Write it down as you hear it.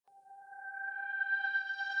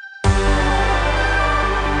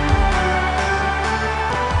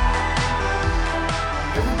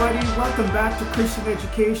Welcome back to Christian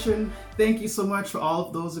Education. Thank you so much for all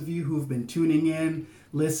of those of you who've been tuning in,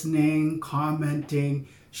 listening, commenting,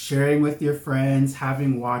 sharing with your friends,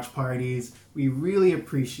 having watch parties. We really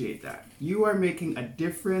appreciate that. You are making a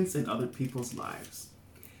difference in other people's lives.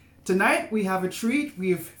 Tonight we have a treat.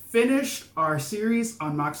 We've finished our series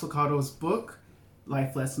on Max Lucado's book,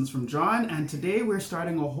 Life Lessons from John, and today we're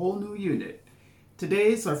starting a whole new unit.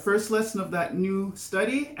 Today is our first lesson of that new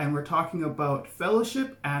study, and we're talking about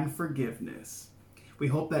fellowship and forgiveness. We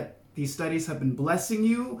hope that these studies have been blessing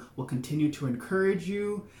you, will continue to encourage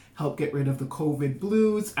you, help get rid of the COVID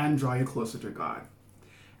blues, and draw you closer to God.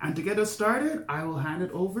 And to get us started, I will hand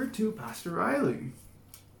it over to Pastor Riley.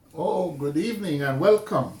 Oh, good evening and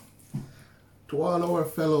welcome to all our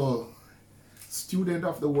fellow students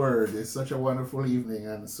of the Word. It's such a wonderful evening,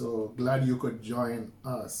 and so glad you could join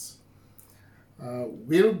us.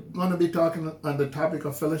 We're going to be talking on the topic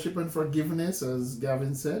of fellowship and forgiveness, as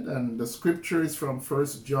Gavin said, and the scripture is from 1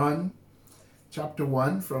 John chapter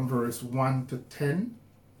 1, from verse 1 to 10.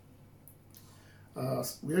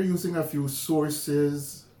 We're using a few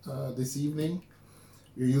sources this evening.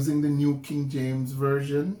 We're using the New King James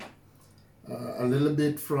Version, a little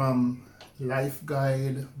bit from Life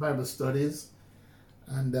Guide Bible Studies,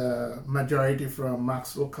 and majority from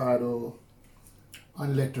Max Lucado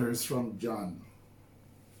on Letters from John.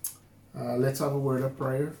 Let's have a word of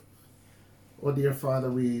prayer. Oh dear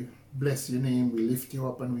Father, we bless your name, we lift you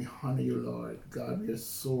up and we honor you, Lord. God, we are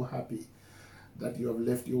so happy that you have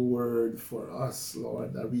left your word for us,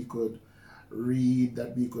 Lord, that we could read,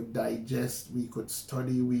 that we could digest, we could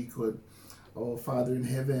study, we could, oh Father in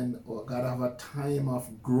heaven, oh God, have a time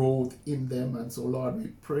of growth in them. And so Lord, we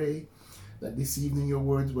pray that this evening your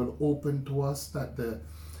words will open to us, that the,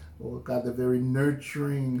 oh God, the very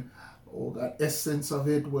nurturing, oh God, essence of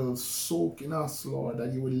it will soak in us, Lord,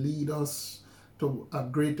 that you will lead us to a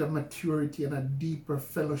greater maturity and a deeper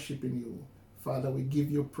fellowship in you. Father, we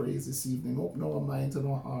give you praise this evening. Open our minds and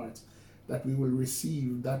our hearts that we will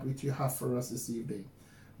receive that which you have for us this evening.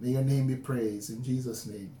 May your name be praised. In Jesus'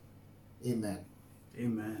 name, amen.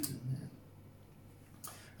 Amen. Amen.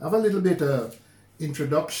 I have a little bit of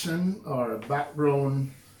introduction or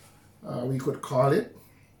background, we could call it,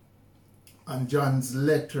 on John's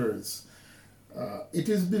letters. It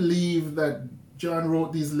is believed that John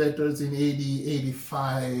wrote these letters in AD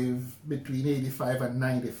 85, between 85 and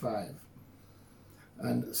 95.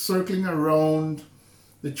 And circling around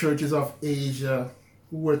the churches of Asia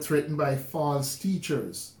who were threatened by false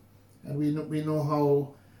teachers. And we know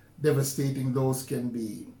how devastating those can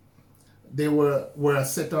be. They were a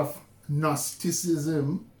set of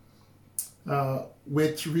Gnosticism,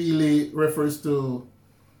 which really refers to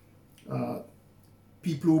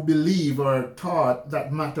people who believe or taught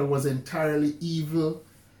that matter was entirely evil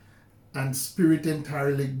and spirit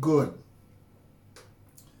entirely good.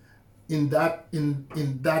 In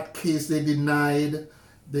that case, they denied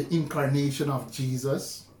the incarnation of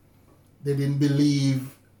Jesus. They didn't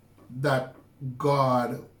believe that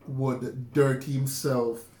God would dirty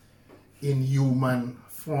himself in human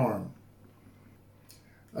form.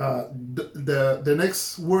 The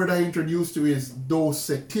next word I introduced to is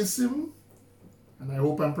docetism, and I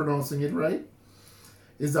hope I'm pronouncing it right,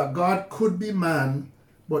 is that God could be man,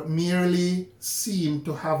 but merely seemed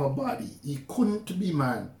to have a body. He couldn't be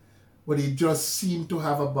man, but he just seemed to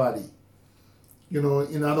have a body. You know,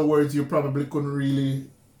 in other words, you probably couldn't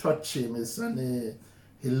really touch him. It's an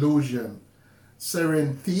illusion.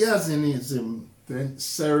 Cerinthianism,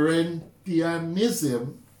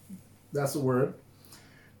 that's the word.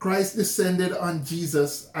 Christ descended on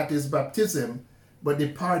Jesus at his baptism, but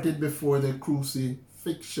departed before the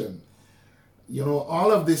crucifixion. You know,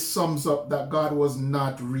 all of this sums up that God was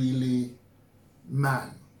not really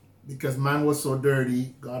man, because man was so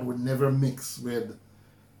dirty, God would never mix with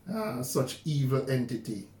such evil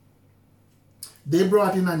entity. They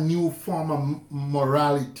brought in a new form of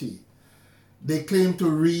morality. They claimed to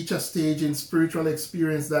reach a stage in spiritual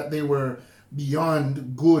experience that they were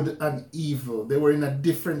beyond good and evil. They were in a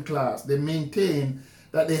different class. They maintained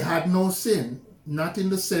that they had no sin, not in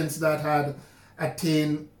the sense that had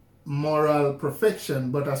attained moral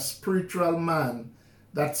perfection, but a spiritual man,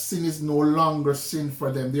 that sin is no longer sin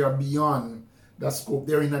for them. They are beyond that scope.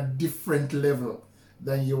 They're in a different level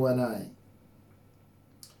than you and I.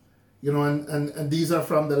 You know, and these are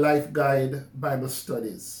from the Life Guide Bible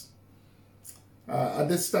Studies. At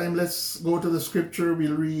this time, let's go to the scripture.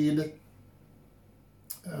 We'll read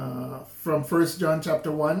from 1 John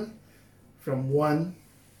chapter 1, from 1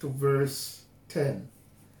 to verse 10.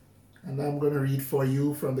 And I'm going to read for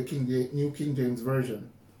you from the New King James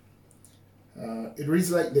Version. It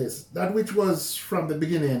reads like this: That which was from the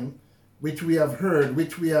beginning, which we have heard,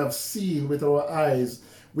 which we have seen with our eyes,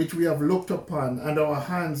 which we have looked upon, and our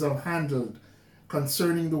hands have handled,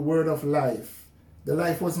 concerning the word of life. The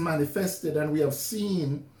life was manifested, and we have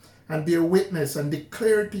seen and bear witness and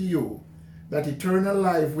declare to you that eternal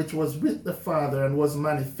life which was with the Father and was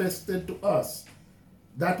manifested to us.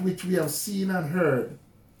 That which we have seen and heard,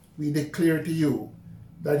 we declare to you,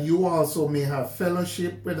 that you also may have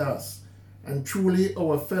fellowship with us. And truly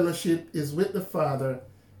our fellowship is with the Father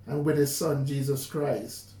and with his Son Jesus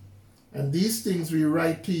Christ. And these things we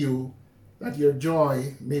write to you, that your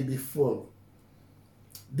joy may be full.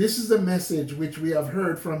 This is the message which we have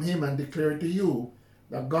heard from him and declare to you,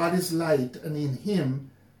 that God is light, and in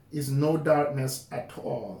him is no darkness at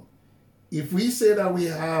all. If we say that we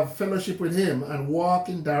have fellowship with him and walk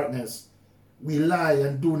in darkness, we lie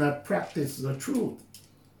and do not practice the truth.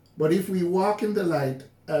 But if we walk in the light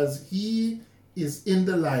as he is in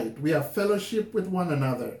the light, we have fellowship with one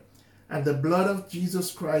another, and the blood of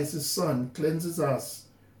Jesus Christ, his Son, cleanses us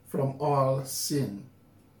from all sin.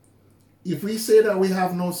 If we say that we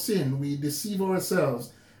have no sin, we deceive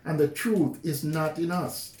ourselves, and the truth is not in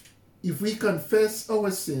us. If we confess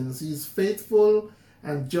our sins, he is faithful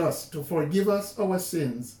and just to forgive us our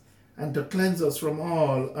sins and to cleanse us from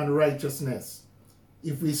all unrighteousness.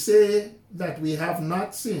 If we say that we have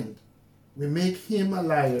not sinned, we make him a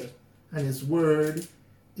liar, and his word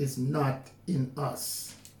is not in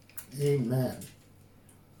us. Amen.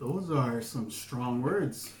 Those are some strong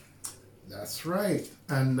words. That's right.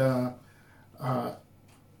 And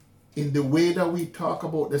in the way that we talk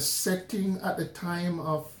about the setting at the time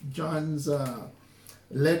of John's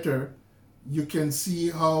letter, you can see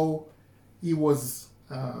how he was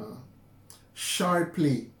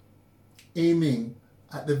sharply aiming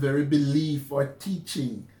at the very belief or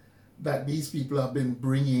teaching that these people have been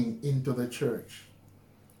bringing into the church.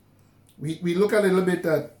 We look a little bit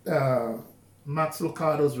at Max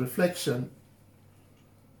Lucado's reflection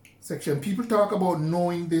section. People talk about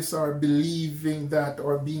knowing this or believing that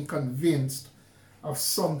or being convinced of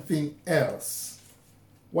something else.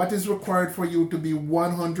 What is required for you to be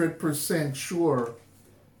 100% sure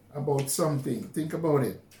about something? Think about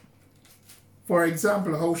it. For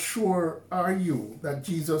example, how sure are you that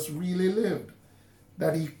Jesus really lived,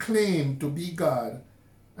 that he claimed to be God,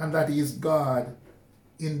 and that he is God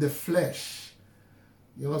in the flesh?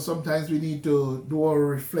 You know, sometimes we need to do a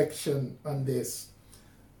reflection on this.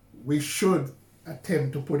 We should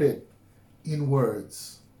attempt to put it in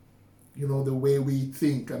words, you know, the way we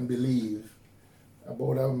think and believe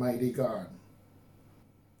about Almighty God.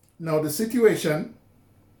 Now, the situation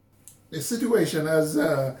as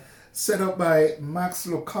set up by Max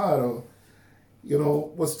Lucado, you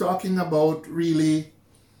know, was talking about really,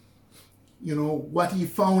 you know, what he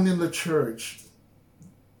found in the church.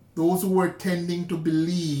 Those who were tending to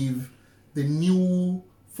believe the new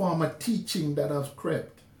form of teaching that has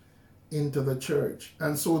crept into the church.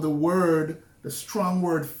 And so the strong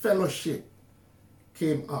word fellowship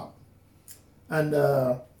came up. And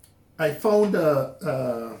I found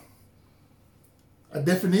a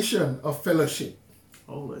definition of fellowship.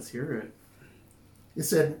 Oh, let's hear it. It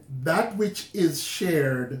said, that which is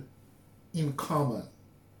shared in common.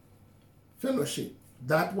 Fellowship,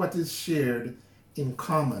 that what is shared in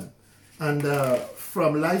common. And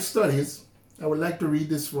from Life Studies, I would like to read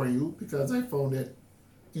this for you because I found it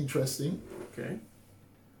interesting. Okay.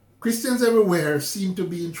 Christians everywhere seem to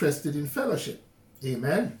be interested in fellowship.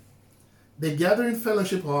 Amen. They gather in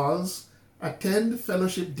fellowship halls, attend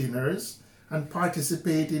fellowship dinners, and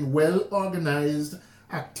participate in well-organized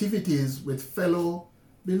activities with fellow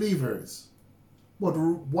believers. But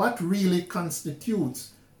what really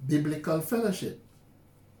constitutes biblical fellowship?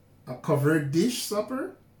 A covered dish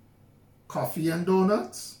supper? Coffee and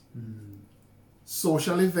donuts?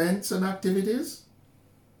 Social events and activities?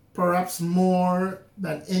 Perhaps more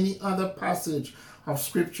than any other passage of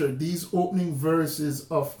Scripture, these opening verses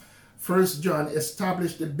of 1 John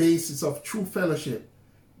establish the basis of true fellowship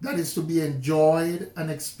that is to be enjoyed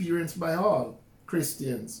and experienced by all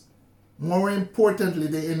Christians. More importantly,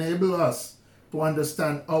 they enable us to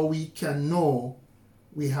understand how we can know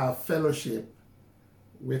we have fellowship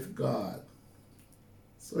with God.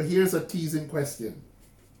 So here's a teasing question.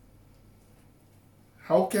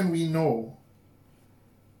 How can we know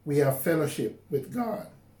we have fellowship with God?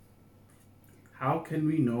 How can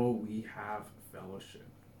we know we have fellowship?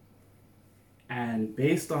 And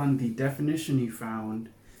based on the definition you found,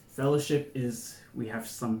 fellowship is we have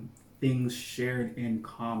some things shared in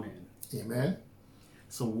common. Amen.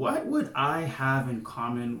 So what would I have in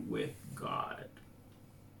common with God?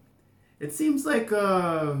 It seems like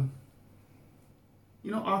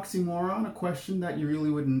Oxymoron, a question that you really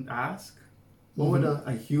wouldn't ask. What would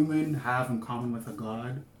a human have in common with a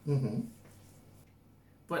god? Mm-hmm.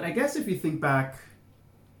 But I guess if you think back,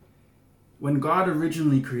 when God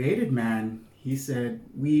originally created man, he said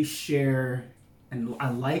we share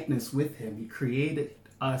a likeness with him. He created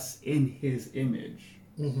us in his image.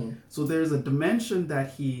 Mm-hmm. So there's a dimension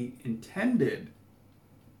that he intended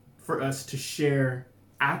for us to share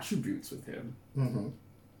attributes with him. Mm-hmm.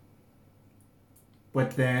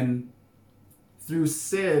 But then through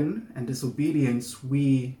sin and disobedience,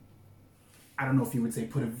 we, I don't know if you would say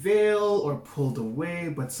put a veil or pulled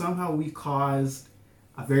away, but somehow we caused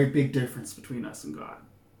a very big difference between us and God.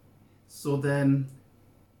 So then,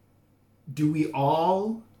 do we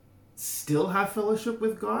all still have fellowship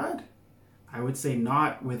with God? I would say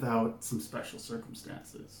not without some special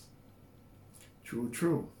circumstances.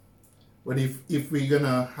 True. But if we're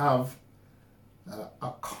gonna have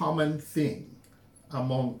a common thing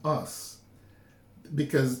among us,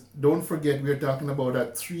 because don't forget we're talking about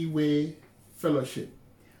a three-way fellowship.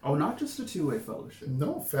 Oh, not just a two-way fellowship.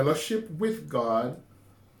 No, fellowship with God,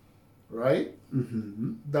 right?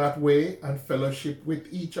 Mm-hmm. That way, and fellowship with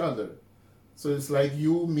each other. So it's like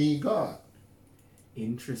you, me, God.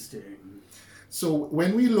 Interesting. So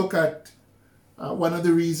when we look at one of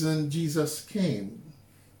the reasons Jesus came,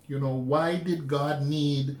 why did God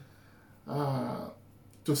need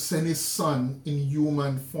to send his son in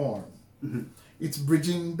human form? Mm-hmm. It's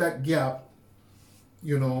bridging that gap,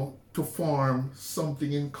 to form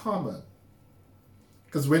something in common.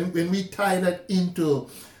 Because when we tie that into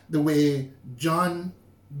the way John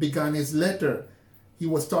began his letter, he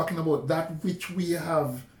was talking about that which we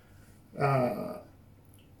have, that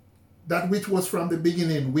which was from the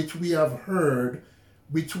beginning, which we have heard,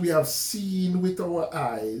 which we have seen with our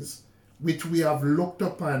eyes, which we have looked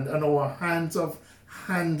upon, and our hands have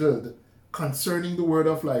handled concerning the word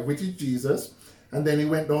of life, which is Jesus. And then he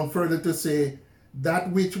went down further to say,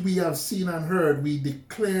 that which we have seen and heard, we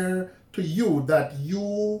declare to you, that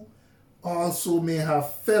you also may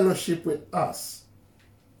have fellowship with us.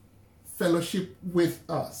 Fellowship with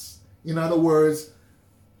us. In other words,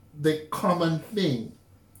 the common thing,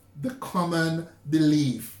 the common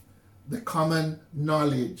belief, the common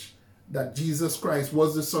knowledge that Jesus Christ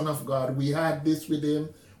was the Son of God. We had this with him.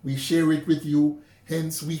 We share it with you.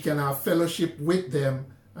 Hence, we can have fellowship with them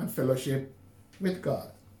and fellowship with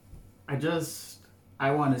God. I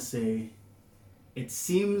want to say, it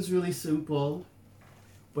seems really simple,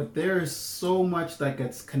 but there is so much that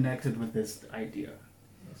gets connected with this idea.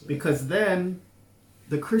 Right. Because then,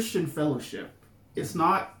 the Christian fellowship is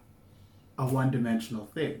not a one-dimensional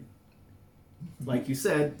thing. Like you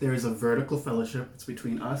said, there is a vertical fellowship. It's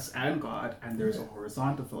between us and God, and there's a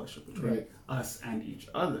horizontal fellowship between us and each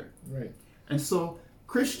other. Right. And so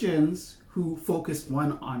Christians who focus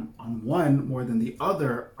one on one more than the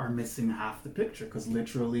other are missing half the picture, because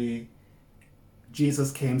literally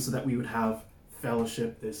Jesus came so that we would have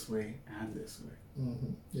fellowship this way and this way.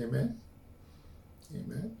 Mm-hmm. Amen.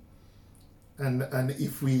 Amen. And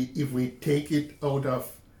if we take it out of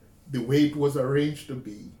the way it was arranged to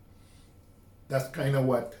be, that's kind of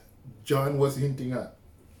what John was hinting at.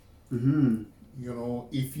 Mm-hmm.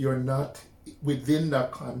 If you're not within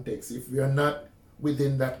that context, if we are not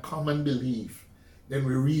within that common belief, then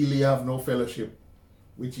we really have no fellowship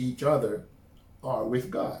with each other or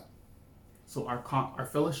with God. So our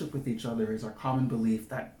fellowship with each other is our common belief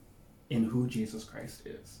that in who Jesus Christ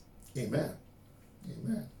is. Amen.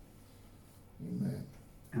 Amen. Amen.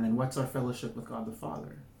 And then what's our fellowship with God the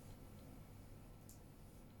Father?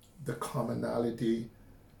 The commonality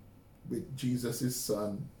with Jesus, his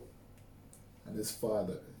Son, and his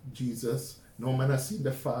Father. Jesus, no man has seen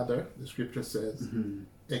the Father, the scripture says,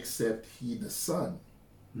 except he the Son.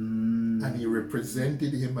 And he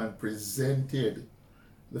represented him and presented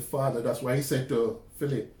the Father. That's why he said to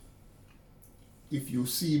Philip, if you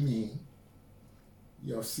see me,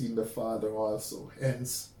 you have seen the Father also.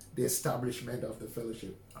 Hence, the establishment of the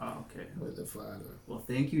fellowship with the Father. Well,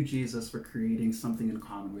 thank you, Jesus, for creating something in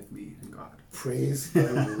common with me and God. Praise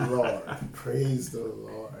the Lord. Praise the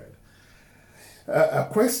Lord. A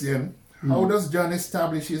question. How does John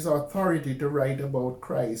establish his authority to write about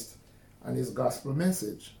Christ and his gospel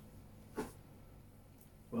message?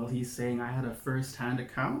 Well, he's saying I had a first-hand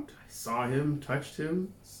account. I saw him, touched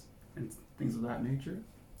him, and things of that nature.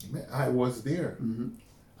 I was there.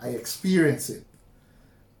 I experienced it.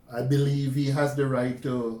 I believe he has the right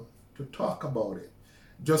to talk about it.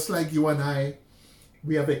 Just like you and I,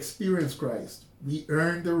 we have experienced Christ. We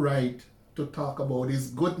earn the right to talk about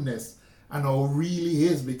his goodness and how real he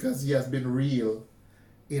is, because he has been real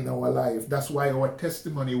in our life. That's why our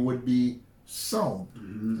testimony would be sound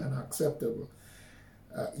and acceptable.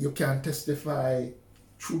 You can't testify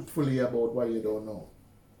truthfully about what you don't know.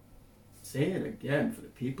 Say it again for the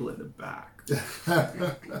people in the back.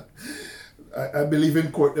 I believe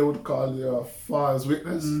in court they would call you a false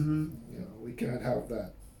witness. We can't have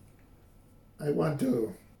that. I want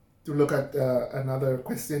to look at another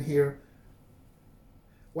question here.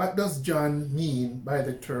 What does John mean by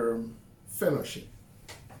the term fellowship?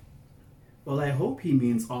 Well, I hope he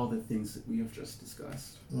means all the things that we have just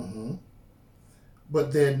discussed.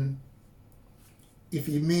 But then, if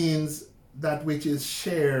he means that which is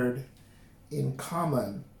shared in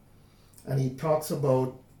common, and he talks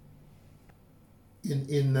about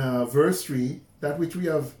in verse 3, that which we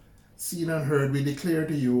have seen and heard, we declare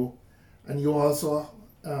to you, and you also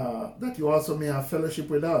that you also may have fellowship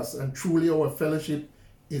with us. And truly our fellowship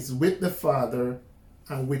is with the Father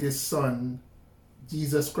and with his Son,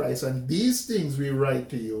 Jesus Christ. And these things we write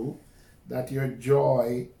to you, that your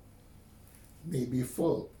joy may be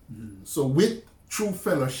full. So with true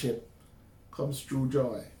fellowship comes true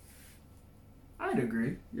joy. I'd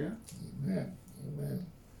agree, yeah. Amen. Amen.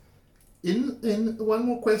 In one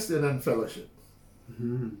more question on fellowship.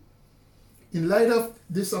 In light of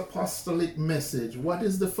this apostolic message, what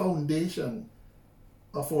is the foundation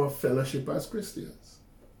of our fellowship as Christians?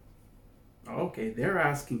 Okay, they're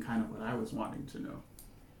asking kind of what I was wanting to know.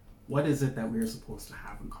 What is it that we're supposed to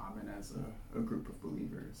have in common as a group of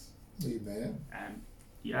believers? Amen. And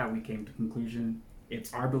yeah, we came to the conclusion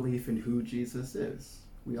it's our belief in who Jesus is.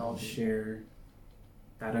 We all share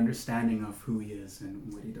that understanding of who he is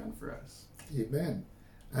and what he done for us. Amen.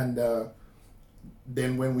 And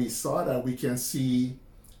then when we saw that, we can see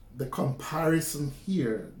the comparison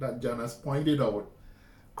here that John has pointed out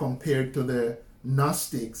compared to the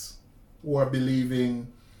Gnostics who are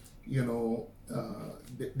believing,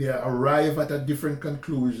 they arrive at a different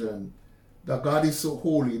conclusion, that God is so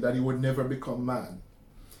holy that he would never become man,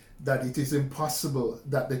 that it is impossible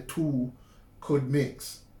that the two could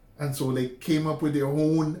mix. And so they came up with their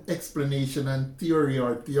own explanation and theory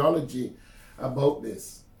or theology about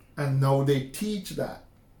this. And now they teach that.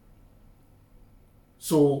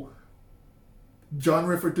 So John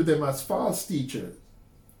referred to them as false teachers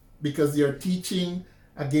because they are teaching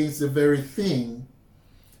against the very thing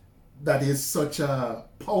that is such a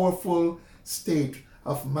powerful state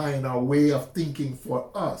of mind or way of thinking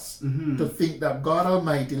for us. To think that God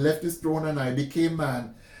Almighty left his throne and I became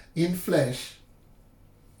man in flesh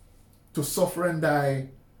to suffer and die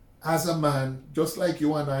as a man, just like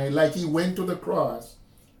you and I, like he went to the cross.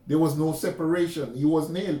 There was no separation. He was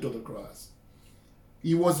nailed to the cross.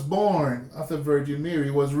 He was born of the Virgin Mary.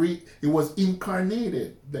 He was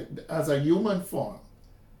incarnated as a human form.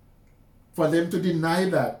 For them to deny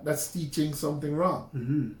that, that's teaching something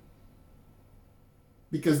wrong.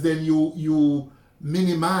 Because then you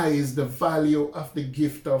minimize the value of the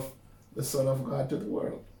gift of the Son of God to the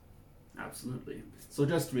world. Absolutely. So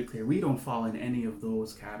just to be clear, we don't fall in any of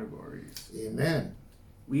those categories. Amen.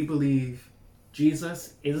 We believe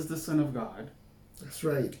Jesus is the Son of God. That's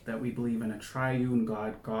right. That we believe in a triune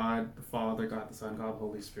God, God the Father, God the Son, God the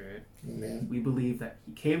Holy Spirit. Amen. We believe that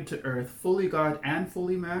he came to earth fully God and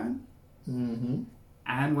fully man,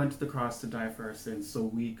 and went to the cross to die for our sins so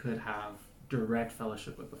we could have direct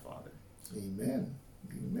fellowship with the Father. Amen.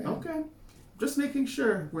 Amen. Okay. Just making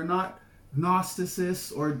sure we're not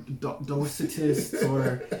Gnosticists or Docetists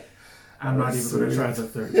or... I'm not even going to try the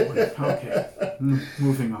third one. Okay.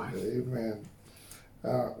 Moving on. Amen.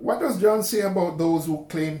 What does John say about those who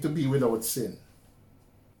claim to be without sin?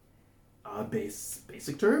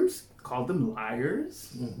 Basic terms. Call them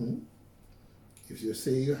liars. If you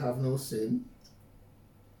say you have no sin,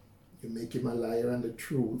 you make him a liar and the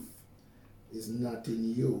truth is not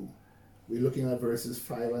in you. We're looking at verses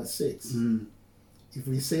 5 and 6. If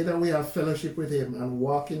we say that we have fellowship with him and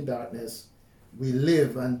walk in darkness, we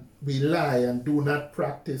live and we lie and do not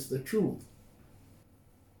practice the truth.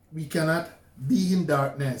 We cannot be in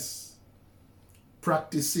darkness,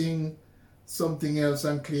 practicing something else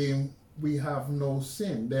and claim we have no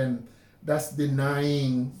sin. Then that's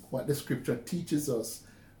denying what the scripture teaches us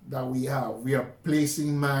that we have. We are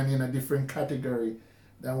placing man in a different category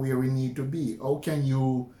than where we need to be. How can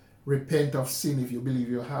you repent of sin if you believe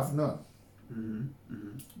you have none?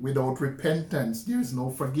 Without repentance, there is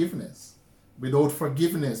no forgiveness. Without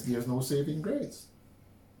forgiveness, there is no saving grace.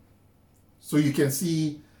 So you can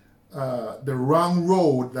see the wrong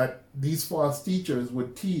road that these false teachers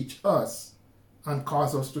would teach us and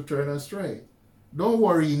cause us to turn astray. Don't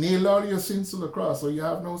worry, nail all your sins to the cross so you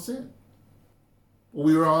have no sin.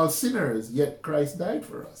 We were all sinners, yet Christ died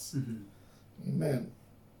for us. Amen.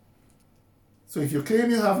 So if you claim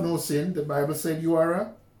you have no sin, the Bible said you are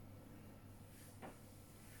a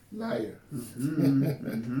liar.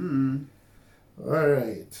 All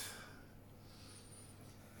right.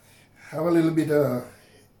 Have a little bit of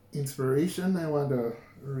inspiration. I want to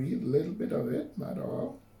read a little bit of it, not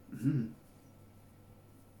all.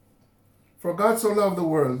 For God so loved the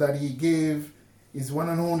world that he gave his one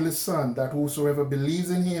and only Son, that whosoever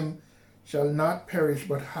believes in him shall not perish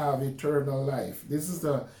but have eternal life. This is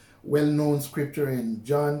the well-known scripture in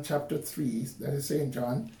John chapter 3, that is St.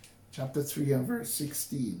 John chapter 3 and verse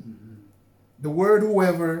 16. The word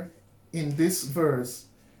whoever in this verse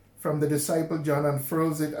from the disciple John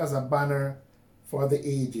unfurls it as a banner for the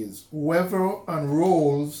ages. Whoever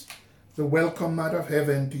unrolls the welcome mat of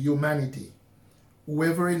heaven to humanity.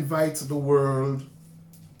 Whoever invites the world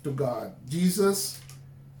to God. Jesus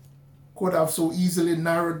could have so easily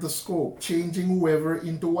narrowed the scope, changing whoever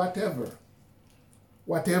into whatever.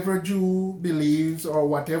 Whatever Jew believes or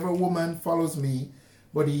whatever woman follows me,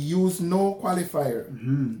 but he used no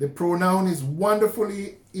qualifier. The pronoun is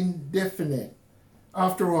wonderfully indefinite.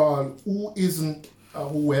 After all, who isn't a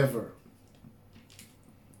whoever?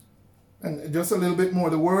 And just a little bit more,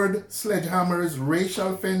 the word sledgehammers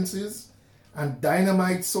racial fences and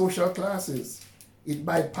dynamite social classes. It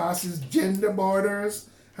bypasses gender borders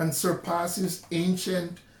and surpasses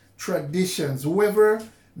ancient traditions. Whoever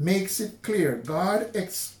makes it clear, God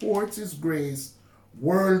exports his grace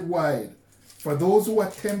worldwide. For those who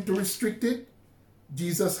attempt to restrict it,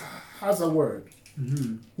 Jesus has a word.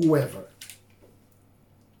 Whoever.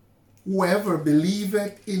 Whoever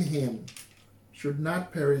believeth in him should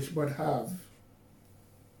not perish but have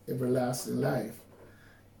everlasting life.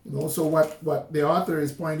 So what the author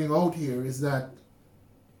is pointing out here is that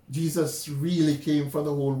Jesus really came for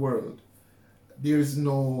the whole world. There is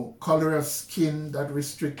no color of skin that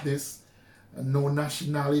restrict this, and no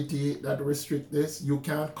nationality that restrict this. You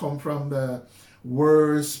can't come from the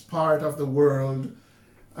worst part of the world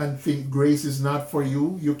and think grace is not for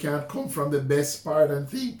you. You can't come from the best part and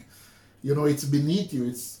think, it's beneath you.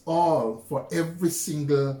 It's all for every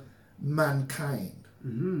single mankind.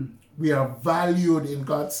 We are valued in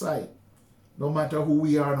God's sight. No matter who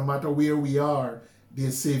we are, no matter where we are,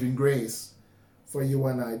 there's saving grace for you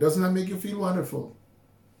and I. Doesn't that make you feel wonderful?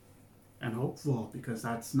 And hopeful, because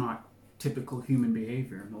that's not typical human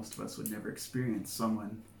behavior. Most of us would never experience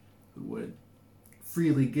someone who would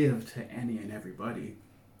freely give to any and everybody.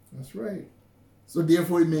 That's right. So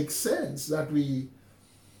therefore it makes sense that we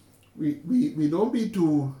don't be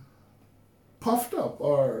too puffed up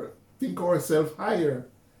or think ourselves higher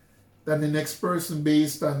than the next person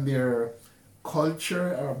based on their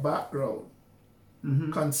culture or background.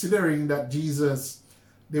 Considering that Jesus,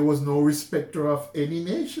 there was no respecter of any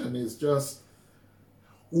nation. It's just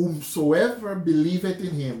whomsoever believeth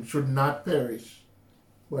in him should not perish,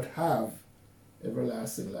 but have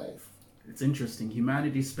everlasting life. It's interesting.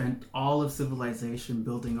 Humanity spent all of civilization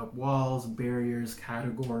building up walls, barriers,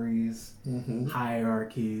 categories,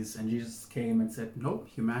 hierarchies, and Jesus came and said, nope,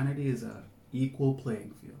 humanity is an equal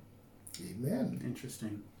playing field. Amen.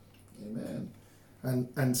 Interesting. Amen.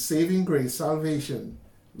 And saving grace, salvation,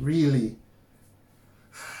 really,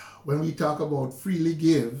 when we talk about freely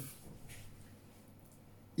give,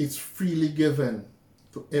 it's freely given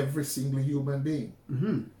to every single human being.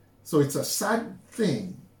 So it's a sad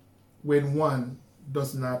thing when one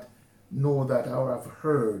does not know that or have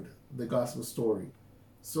heard the gospel story.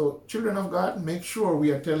 So children of God, make sure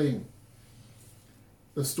we are telling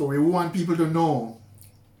the story. We want people to know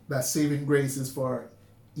that saving grace is for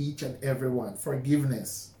each and every one.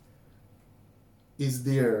 Forgiveness is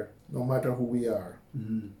there no matter who we are.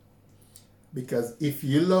 Because if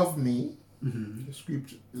you love me,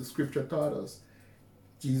 the scripture taught us,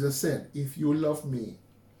 Jesus said, if you love me,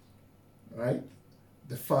 right,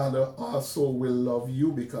 the Father also will love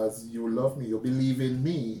you because you love me. You believe in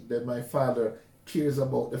me, then my Father cares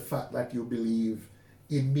about the fact that you believe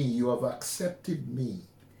in me. You have accepted me.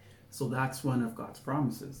 So that's one of God's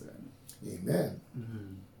promises then. Amen.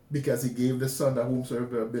 Because he gave the Son that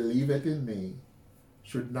whomsoever believeth in me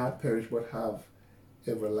should not perish but have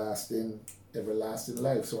everlasting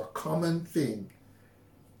life. So a common thing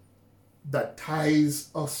that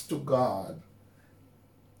ties us to God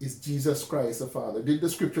is Jesus Christ the Father. Did the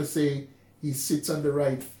scripture say he sits on the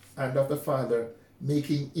right hand of the Father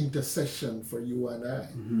making intercession for you and I?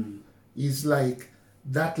 He's like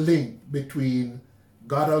that link between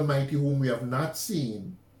God Almighty, whom we have not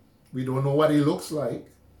seen. We don't know what he looks like,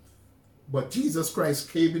 but Jesus Christ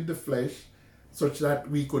came in the flesh such that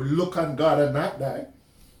we could look on God and not die.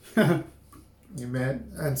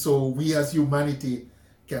 Amen. And so we as humanity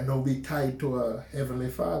can now be tied to a Heavenly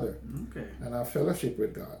Father Okay. and our fellowship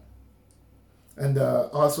with God. And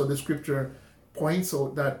also the scripture points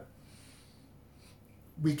out that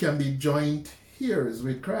we can be joint heirs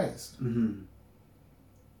with Christ. Mm-hmm.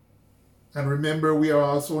 And remember, we are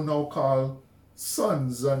also now called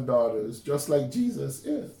sons and daughters, just like Jesus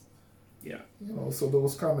is. Yeah. You know, so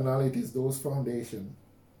those commonalities, those foundations.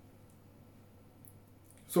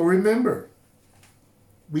 So remember,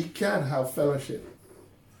 we can have fellowship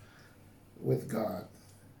with God.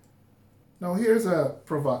 Now here's a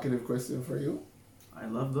provocative question for you. I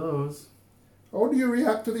love those. How do you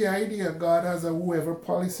react to the idea God has a whoever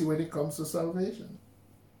policy when it comes to salvation?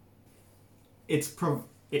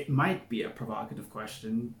 It might be a provocative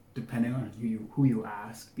question depending on who you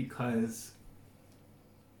ask, because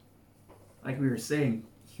like we were saying,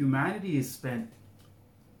 humanity has spent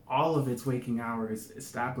all of its waking hours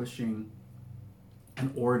establishing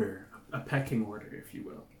an order, a pecking order, if you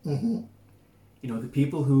will. Mm-hmm. You know, the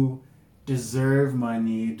people who deserve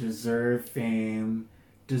money, deserve fame,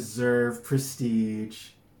 deserve prestige,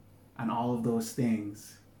 and all of those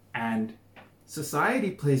things. And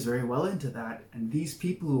society plays very well into that. And these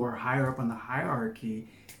people who are higher up on the hierarchy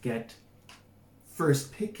get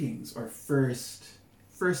first pickings or first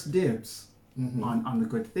dibs on the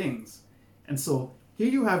good things. And so here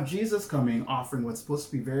you have Jesus coming, offering what's supposed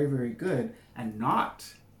to be very, very good, and not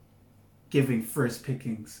giving first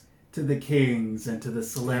pickings to the kings and to the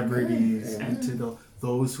celebrities and to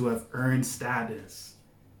those who have earned status.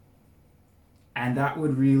 And that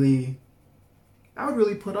would really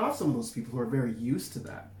put off some of those people who are very used to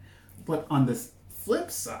that. But on the flip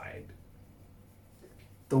side,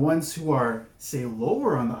 the ones who are, say,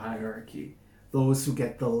 lower on the hierarchy, those who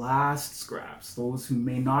get the last scraps, those who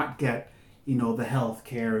may not get, you know, the health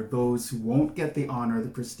care, those who won't get the honor, the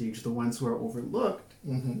prestige, the ones who are overlooked,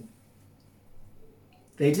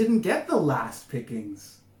 they didn't get the last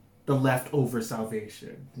pickings, the leftover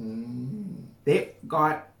salvation. They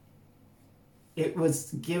got, it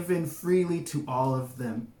was given freely to all of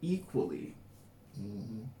them equally.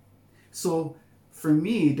 So for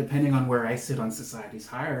me, depending on where I sit on society's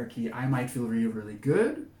hierarchy, I might feel really, really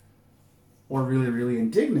good or really, really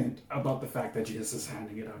indignant about the fact that Jesus is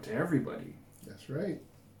handing it out to everybody. That's right.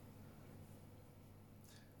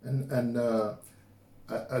 And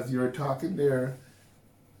as you're talking there,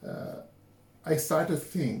 I start to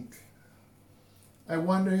think, I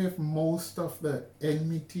wonder if most of the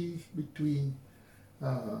enmity between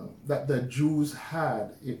that the Jews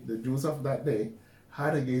had, if the Jews of that day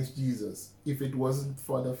had against Jesus, if it wasn't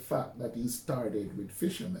for the fact that he started with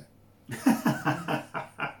fishermen.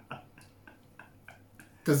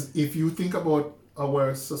 Because if you think about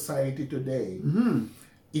our society today,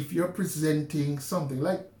 if you're presenting something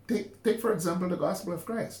like, take for example the gospel of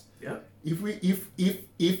Christ. Yeah. If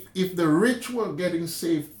the rich were getting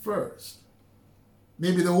saved first,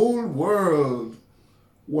 maybe the whole world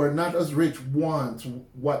were not as rich wants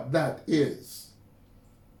what that is.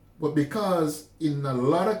 But because in a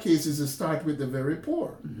lot of cases it starts with the very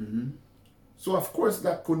poor. So of course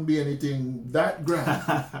that couldn't be anything that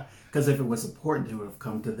grand. Because if it was important, it would have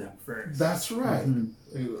come to them first. That's right.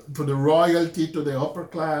 To the royalty, to the upper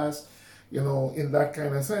class, you know, in that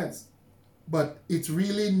kind of sense. But it's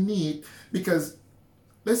really neat because,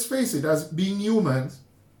 let's face it, as being humans,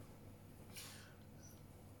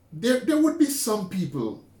 there would be some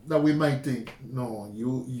people that we might think, no,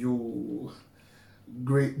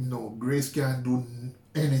 Grace can't do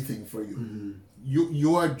anything for you.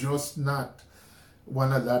 You are just not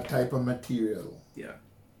one of that type of material. Yeah.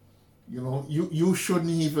 You know, you shouldn't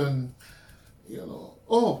even, you know,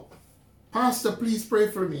 oh, Pastor, please pray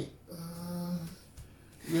for me.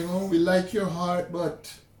 You know, we like your heart,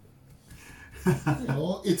 but, you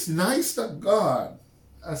know, it's nice that God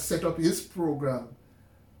has set up his program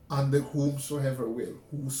on the whosoever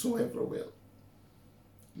will.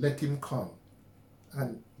 Let him come.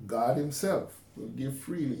 And God himself will give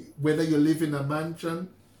freely. Whether you live in a mansion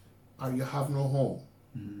or you have no home.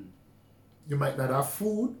 You might not have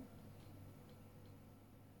food.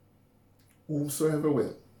 Whomsoever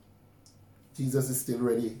will. Jesus is still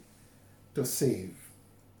ready to save.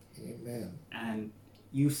 Amen. And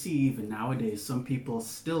you see even nowadays, some people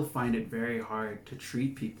still find it very hard to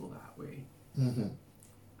treat people that way.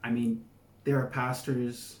 I mean, there are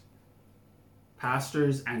pastors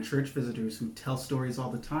and church visitors who tell stories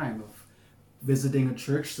all the time of visiting a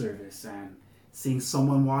church service and seeing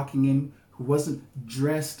someone walking in who wasn't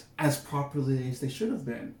dressed as properly as they should have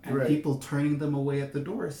been. And people turning them away at the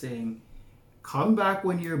door saying, come back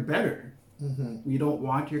when you're better. We don't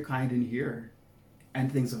want your kind in here. And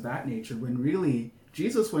things of that nature. When really,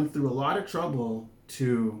 Jesus went through a lot of trouble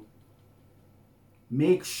to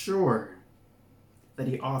make sure that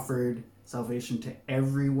he offered salvation to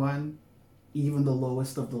everyone, even the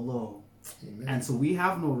lowest of the low. Amen. And so we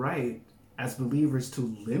have no right as believers to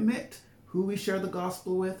limit who we share the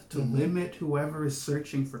gospel with, to limit whoever is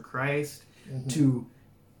searching for Christ, to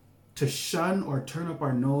shun or turn up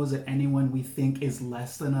our nose at anyone we think is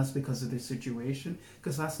less than us because of their situation,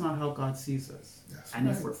 because that's not how God sees us. That's and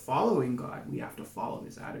right. If we're following God, we have to follow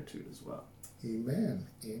his attitude as well. Amen.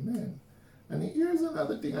 Amen. And here's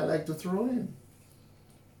another thing I like to throw in.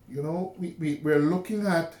 You know, we're looking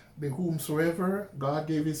at the whomsoever God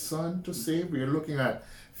gave his son to save. We're looking at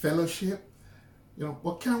fellowship. You know,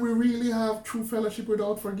 but can we really have true fellowship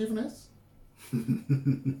without forgiveness?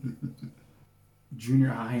 Junior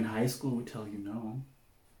high and high school would tell you no.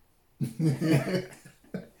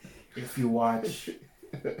 If you watch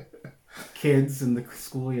kids in the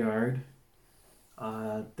schoolyard,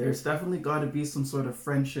 there's definitely got to be some sort of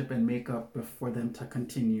friendship and makeup for them to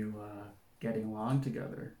continue getting along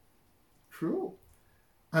together. True.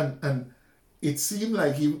 And it seemed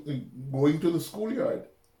like he going to the schoolyard.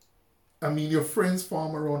 I mean, your friends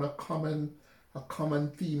form around a common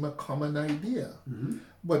theme, a common idea.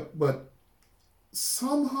 But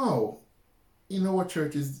somehow in our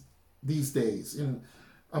churches these days,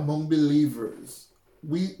 among believers,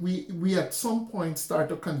 we at some point start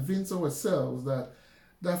to convince ourselves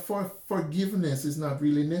that forgiveness is not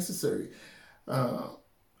really necessary.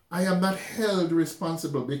 I am not held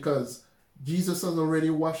responsible because Jesus has already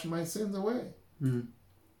washed my sins away.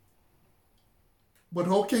 But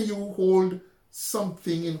how can you hold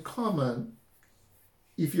something in common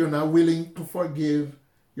if you're not willing to forgive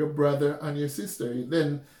your brother and your sister?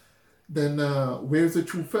 Then where's the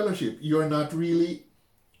true fellowship? You're not really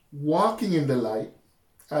walking in the light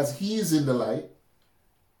as he is in the light.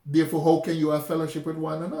 Therefore, how can you have fellowship with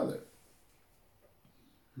one another?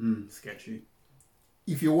 Sketchy.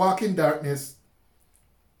 If you walk in darkness,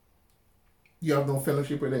 you have no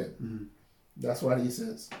fellowship with him. That's what he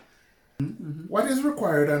says. What is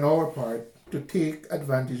required on our part to take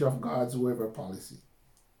advantage of God's waiver policy?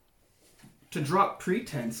 To drop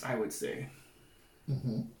pretense, I would say.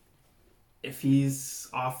 If he's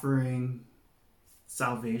offering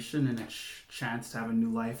salvation and a chance to have a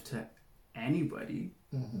new life to anybody,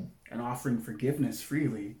 and offering forgiveness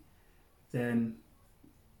freely, then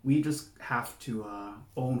we just have to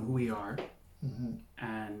own who we are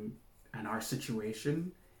and our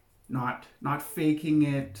situation, not faking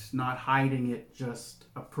it, not hiding it, just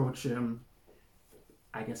approach him,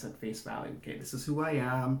 I guess, at face value. Okay, this is who I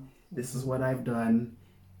am, this is what I've done,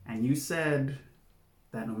 and you said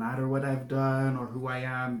that no matter what I've done or who I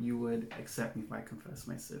am, you would accept me if I confess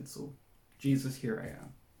my sins. So Jesus, here I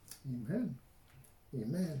am. Amen.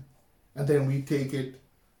 Amen. And then we take it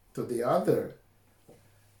to the other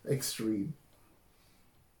extreme.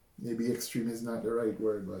 Maybe extreme is not the right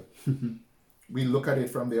word, but we look at it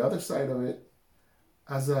from the other side of it.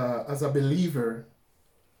 As a believer,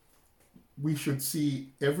 we should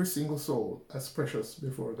see every single soul as precious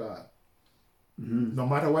before God. No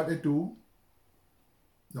matter what they do,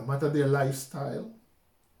 no matter their lifestyle,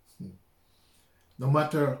 no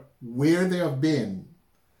matter where they have been,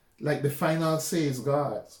 like the final say is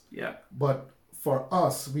God's. Yeah. But for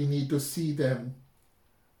us, we need to see them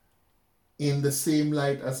in the same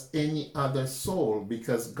light as any other soul,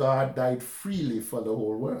 because God died freely for the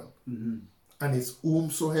whole world. And it's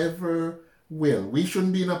whomsoever will. We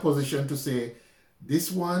shouldn't be in a position to say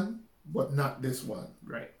this one, but not this one.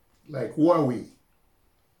 Right. Like, who are we?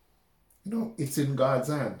 You know, it's in God's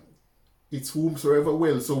hand. It's whomsoever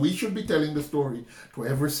will. So we should be telling the story to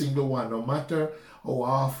every single one, no matter how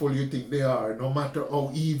awful you think they are, no matter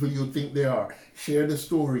how evil you think they are. Share the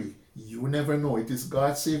story. You never know. It is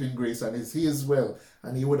God's saving grace, and it's his will,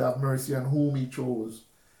 and he would have mercy on whom he chose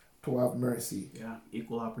to have mercy. Yeah,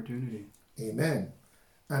 equal opportunity. Amen.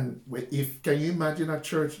 And can you imagine a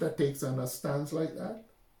church that takes on a stance like that?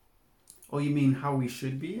 Oh, you mean how we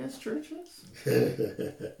should be as churches?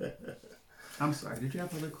 I'm sorry, did you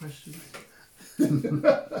have other questions?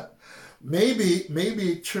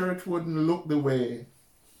 Maybe church wouldn't look the way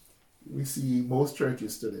we see most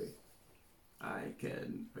churches today. I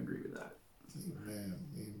can agree with that. Amen.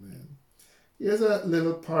 Amen. Here's a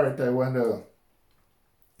little part I want to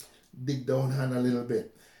dig down on a little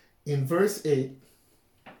bit. In verse 8,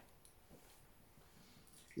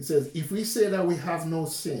 it says, if we say that we have no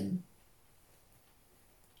sin,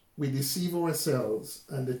 we deceive ourselves,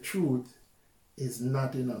 and the truth is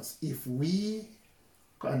not in us. If we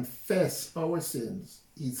confess our sins,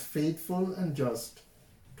 he is faithful and just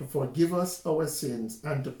to forgive us our sins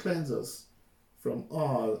and to cleanse us from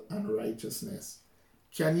all unrighteousness.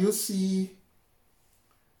 Can you see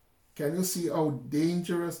how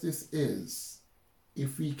dangerous this is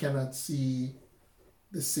if we cannot see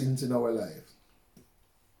the sins in our life?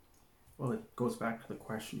 Well, it goes back to the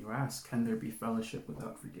question you asked, can there be fellowship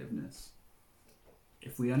without forgiveness?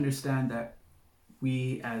 If we understand that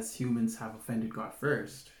we as humans have offended God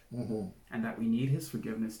first, and that we need his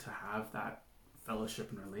forgiveness to have that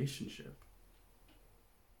fellowship and relationship,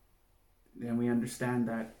 then we understand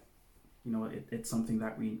that, it's something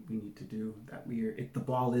that we need to do, that the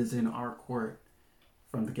ball is in our court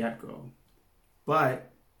from the get-go.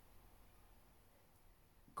 But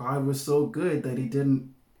God was so good that he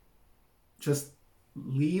didn't just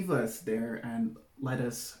leave us there and let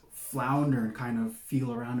us flounder and kind of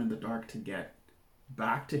feel around in the dark to get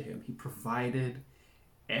back to him. He provided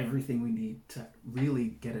everything we need to really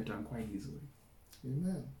get it done quite easily.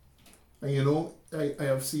 Amen. And I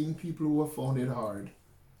have seen people who have found it hard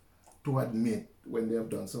to admit when they have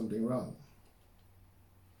done something wrong.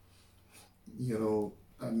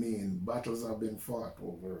 Battles have been fought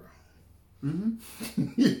over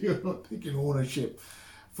taking ownership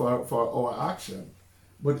for our action.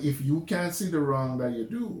 But if you can't see the wrong that you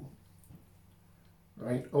do,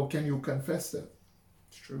 right, how can you confess that?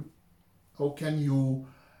 It's true. How can you,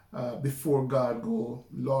 before God, go,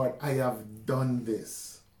 Lord, I have done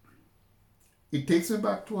this? It takes me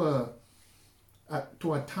back to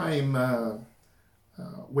a time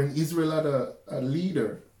when Israel had a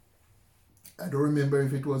leader. I don't remember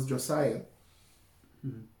if it was Josiah.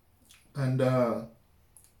 And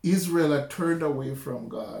Israel had turned away from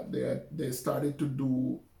God. They started to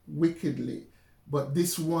do wickedly. But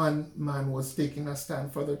this one man was taking a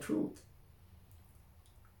stand for the truth.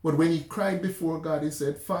 But when he cried before God, he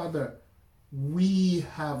said, Father, we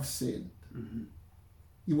have sinned.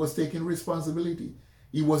 He was taking responsibility.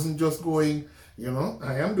 He wasn't just going,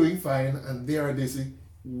 I am doing fine and they are this.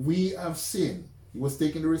 We have sinned. He was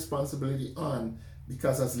taking the responsibility on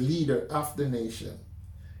because as leader of the nation,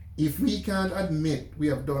 if we can't admit we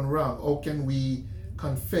have done wrong, how can we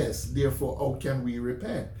confess? Therefore, how can we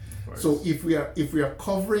repent? So if we are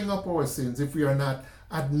covering up our sins, if we are not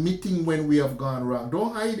admitting when we have gone wrong,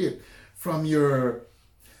 don't hide it from your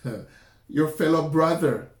fellow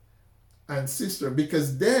brother and sister,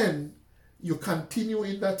 because then you continue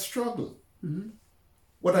in that struggle.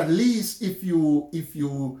 But at least if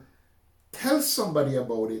you tell somebody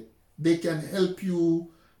about it, they can help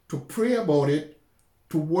you to pray about it,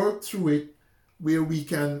 to work through it, where we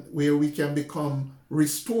can become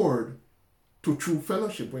restored to true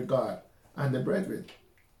fellowship with God and the brethren.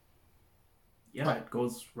 Yeah, it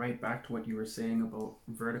goes right back to what you were saying about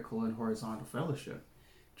vertical and horizontal fellowship.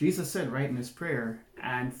 Jesus said right in his prayer,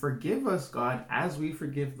 and forgive us, God, as we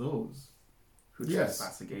forgive those who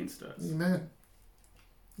trespass against us. Amen.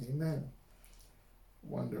 Amen.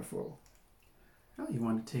 Wonderful. Oh, you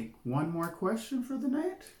want to take one more question for the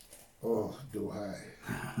night? Oh, do I?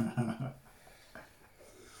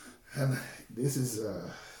 And this is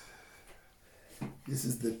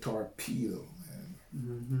the torpedo, man.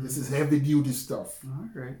 This is heavy duty stuff. All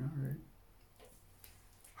right.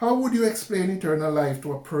 How would you explain eternal life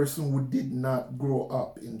to a person who did not grow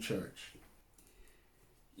up in church?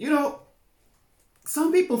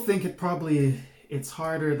 Some people think it's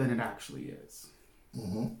harder than it actually is.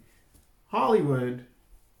 Hollywood,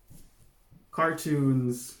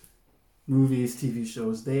 cartoons, movies, TV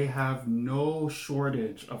shows, they have no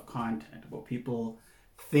shortage of content about people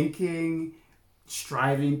thinking,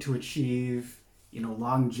 striving to achieve,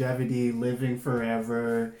 longevity, living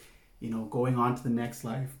forever, going on to the next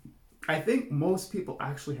life. I think most people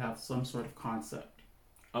actually have some sort of concept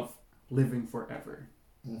of living forever.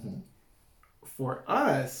 For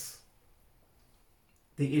us,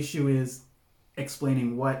 the issue is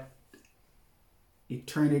explaining what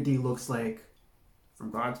eternity looks like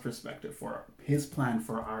from God's perspective, for his plan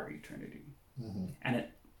for our eternity. And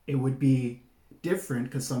it would be different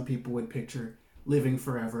because some people would picture living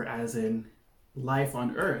forever as in life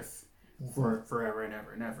on earth for forever and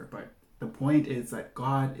ever and ever. But the point is that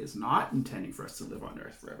God is not intending for us to live on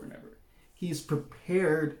earth forever and ever. He's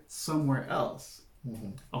prepared somewhere else,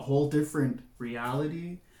 a whole different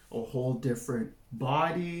reality, a whole different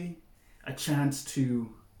body, a chance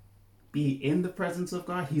to be in the presence of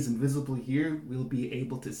God. He's invisible here. We'll be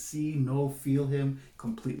able to see, know, feel him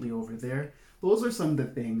completely over there. Those are some of the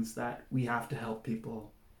things that we have to help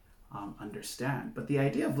people understand. But the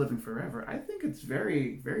idea of living forever, I think it's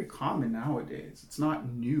very, very common nowadays. It's not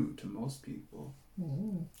new to most people.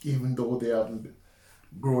 Even though they haven't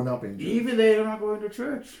grown up in church. Even they're not going to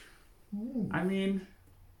church. I mean,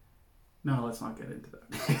 no, let's not get into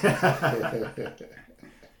that.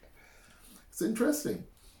 It's interesting.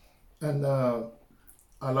 And a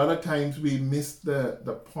lot of times we miss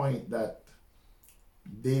the point that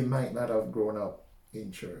they might not have grown up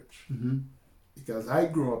in church. Mm-hmm. Because I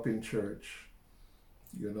grew up in church,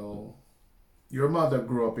 you know, your mother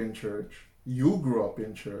grew up in church, you grew up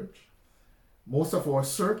in church, most of our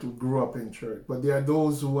circle grew up in church, but there are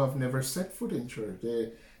those who have never set foot in church.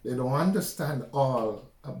 They don't understand all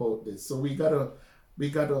about this. So we gotta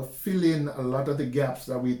fill in a lot of the gaps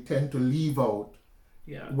that we tend to leave out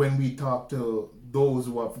when we talk to those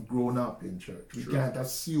who have grown up in church. We can't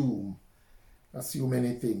assume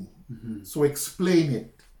anything. Mm-hmm. So explain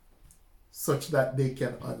it such that they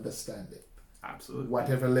can understand it. Absolutely.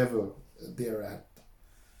 Whatever level they're at.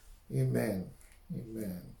 Amen.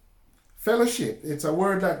 Amen. Fellowship. It's a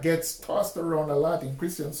word that gets tossed around a lot in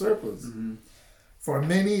Christian circles. Mm-hmm. For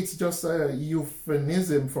many, it's just a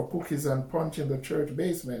euphemism for cookies and punch in the church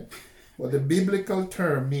basement. But the biblical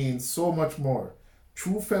term means so much more.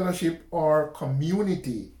 True fellowship or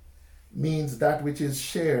community means that which is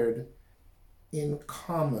shared in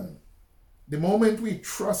common. The moment we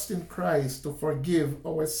trust in Christ to forgive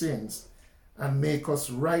our sins and make us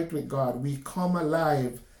right with God, we come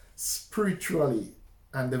alive spiritually,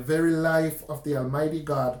 and the very life of the Almighty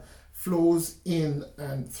God flows in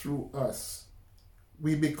and through us.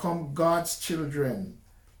 We become God's children,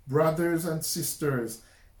 brothers and sisters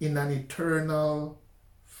in an eternal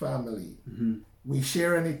family. Mm-hmm. We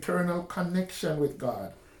share an eternal connection with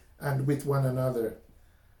God and with one another,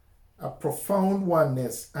 a profound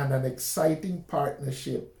oneness and an exciting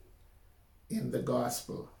partnership in the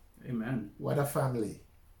gospel. Amen. What a family.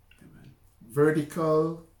 Amen.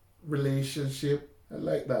 Vertical relationship, I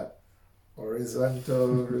like that.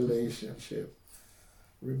 Horizontal relationship.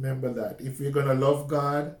 Remember that. If we're going to love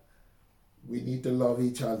God, we need to love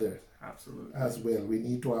each other. Absolutely. As well. We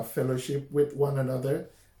need to have fellowship with one another,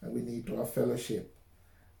 and we need to have fellowship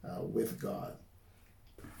with God.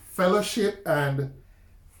 Fellowship and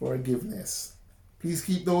forgiveness. Please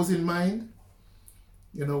keep those in mind.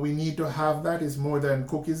 You know, we need to have that. It's more than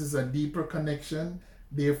cookies. It's a deeper connection.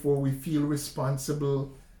 Therefore, we feel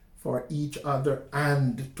responsible for each other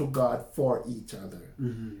and to God for each other.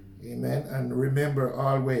 Mm-hmm. Amen. And remember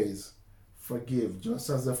always, forgive, just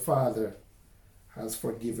as the Father has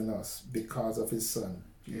forgiven us because of his Son,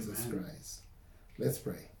 Jesus Amen. Christ. Let's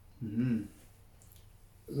pray. Mm-hmm.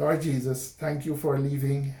 Lord Jesus, thank you for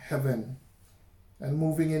leaving heaven and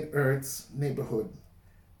moving in earth's neighborhood.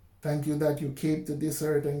 Thank you that you came to this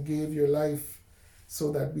earth and gave your life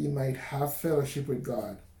so that we might have fellowship with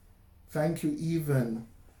God. Thank you even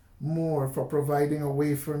more for providing a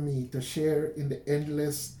way for me to share in the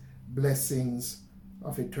endless blessings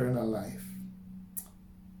of eternal life.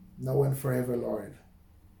 Now and forever, Lord.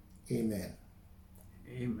 Amen.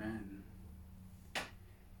 Amen.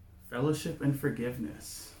 Fellowship and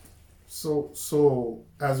forgiveness. So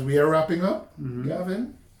as we are wrapping up, Mm-hmm.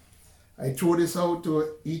 Gavin, I throw this out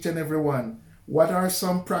to each and every one. What are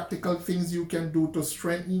some practical things you can do to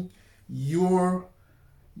strengthen your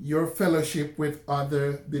fellowship with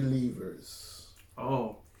other believers?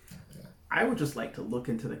 Oh, I would just like to look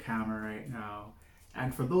into the camera right now.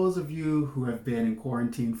 And for those of you who have been in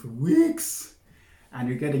quarantine for weeks and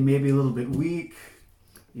you're getting maybe a little bit weak,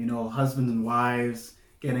 you know, husbands and wives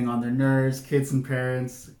getting on their nerves, kids and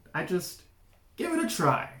parents, I just give it a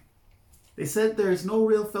try. They said there's no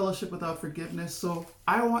real fellowship without forgiveness, so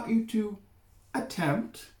I want you to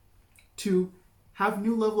attempt to have a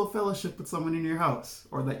new level of fellowship with someone in your house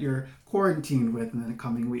or that you're quarantined with in the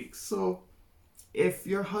coming weeks. So if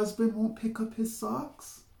your husband won't pick up his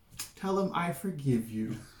socks, tell him I forgive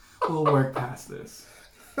you. We'll work past this.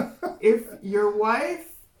 If your wife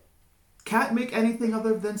can't make anything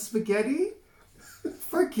other than spaghetti,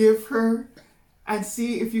 forgive her and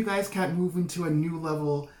see if you guys can't move into a new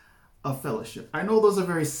level of fellowship. I know those are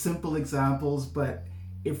very simple examples, but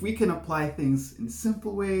if we can apply things in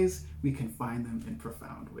simple ways, we can find them in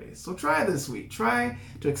profound ways. So try this week. Try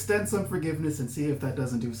to extend some forgiveness and see if that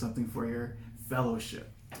doesn't do something for your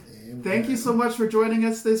fellowship. Amen. Thank you so much for joining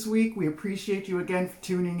us this week. We appreciate you again for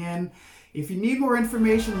tuning in. If you need more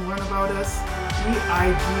information and learn about us,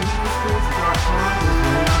 eigministries.com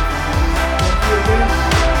is where